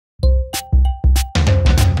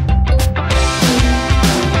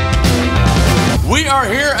are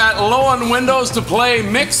here at Loewen Windows to play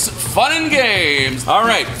Mix Fun and Games. All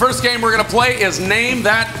right, first game we're going to play is Name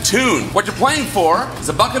That Tune. What you're playing for is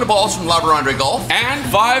a bucket of balls from Labrador Golf and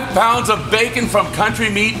 5 pounds of bacon from Country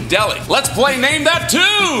Meat Deli. Let's play Name That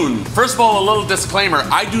Tune. First of all, a little disclaimer.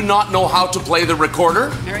 I do not know how to play the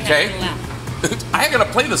recorder. Okay? I got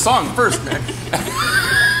to play the song first, man.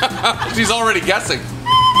 She's already guessing.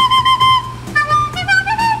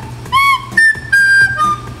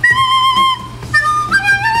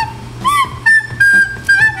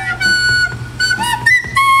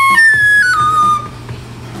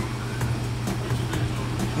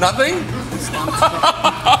 Nothing? Can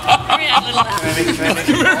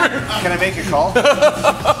I make a call?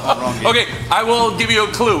 Okay, I will give you a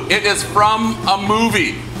clue. It is from a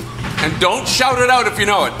movie. And don't shout it out if you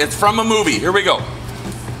know it. It's from a movie. Here we go.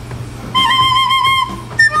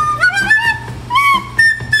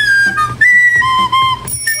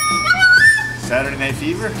 Saturday Night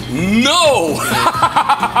Fever? No!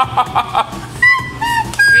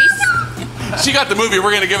 She got the movie.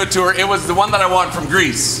 We're going to give it to her. It was the one that I want from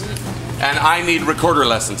Greece. And I need recorder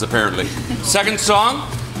lessons, apparently. Second song.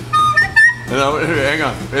 No, hang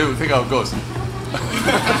on. Think how it goes.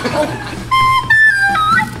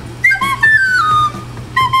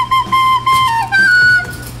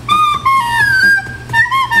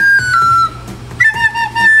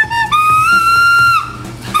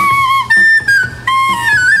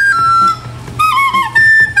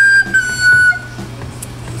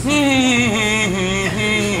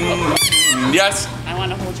 Yes? I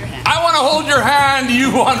want to hold your hand. I want to hold your hand.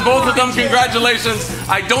 You won both of them. Congratulations.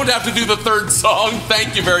 I don't have to do the third song.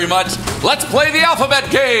 Thank you very much. Let's play the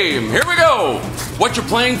alphabet game. Here we go. What you're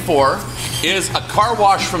playing for is a car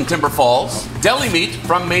wash from Timber Falls, deli meat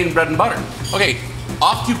from Maine Bread and Butter. Okay,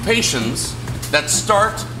 occupations that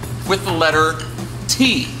start with the letter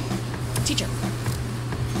T. Teacher.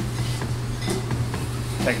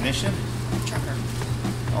 Technician? Trucker.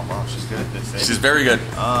 Oh wow, she's good at this. Eh? She's very good.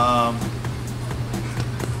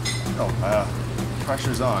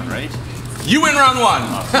 Pressure's on, right? You win round one.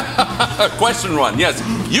 Question one, yes.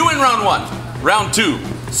 You win round one. Round two,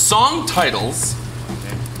 song titles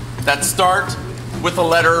that start with the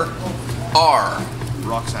letter R.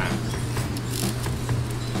 Roxanne.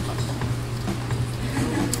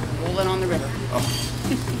 Rolling on the river.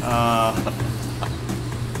 I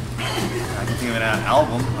can think of an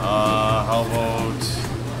album. How about...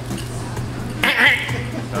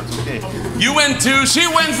 That's okay. You win two, she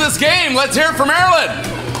wins this game. Let's hear it for Marilyn.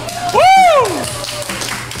 Woo!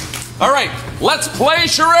 All right, let's play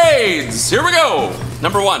charades. Here we go.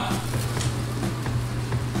 Number one.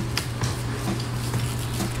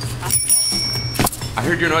 I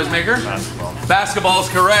heard your noisemaker. Basketball. Basketball's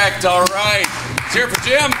correct. All right. Let's hear it for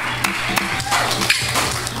Jim.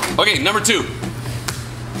 Okay, number two.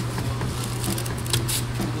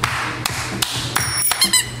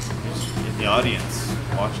 In the audience,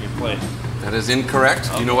 watching it play. That is incorrect.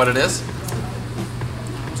 Do you know what it is? I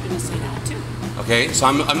was going to say that too. Okay, so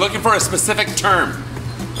I'm looking for a specific term.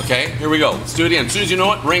 Okay, here we go. Let's do it again. As soon as you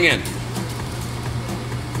know it, ring in.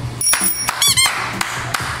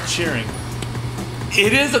 Cheering.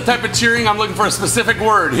 It is a type of cheering. I'm looking for a specific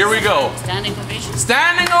word. Here we go. Standing ovation.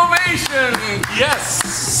 Standing ovation. Yes.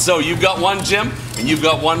 So you've got one, Jim, and you've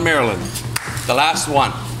got one, Marilyn. The last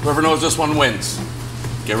one. Whoever knows this one wins.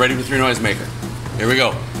 Get ready with your noisemaker. Here we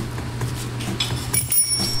go.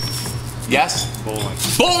 Yes? Bowling.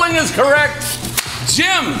 Bowling is correct.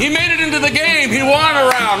 Jim, he made it into the game. He won a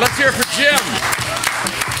round. Let's hear it for Jim.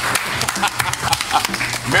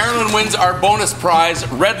 Marilyn wins our bonus prize,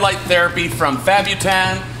 red light therapy from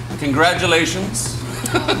Fabutan. Congratulations.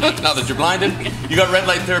 Now that you're blinded, you got red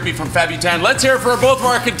light therapy from Fabutan. Let's hear it for both of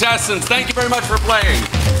our contestants. Thank you very much for playing.